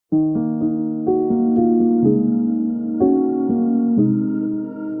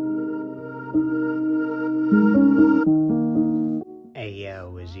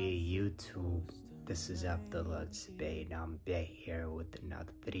this is Abdullah, alsubaie, and I'm back here with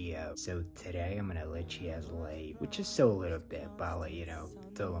another video. So today I'm gonna let you guys which is so a little bit about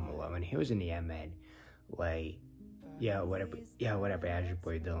Dulla, when he was in Yemen, whatever as your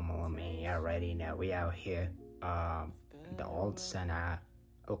boy Dulla, man, you already know we out here, the old Sana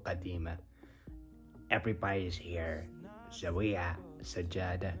al-Qadima. Everybody's here, so we at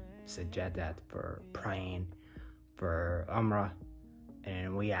Sajadat for praying, for Umrah,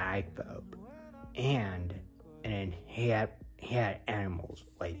 and we had and then he had animals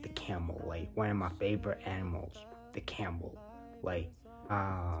like the camel, like one of my favorite animals, the camel. We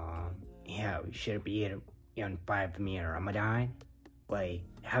should be on 5 me in Ramadan.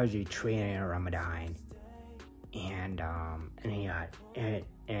 How's your training in Ramadan? And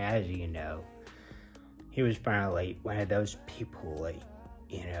as you know, he was finally one of those people,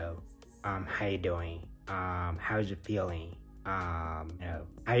 how you doing? How's it feeling? How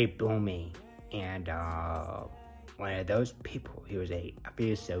you blooming? And one of those people, he was I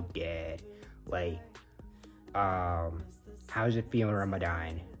feel so good. How's it feel in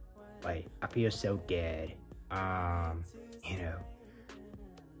Ramadan? I feel so good.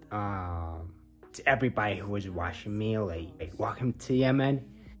 To everybody who was watching me, welcome to Yemen,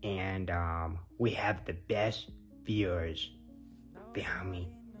 and we have the best viewers behind me,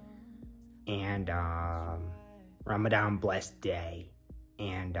 and Ramadan blessed day,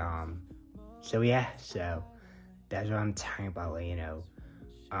 and so that's what I'm talking about.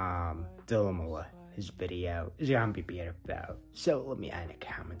 Dulla, his video is gonna be beautiful, so let me know in the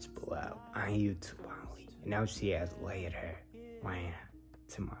comments below on YouTube only, and I'll see you guys later when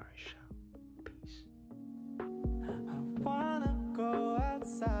tomorrow's show. Peace. I wanna go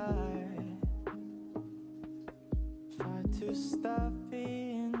outside, try to stop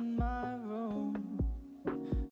being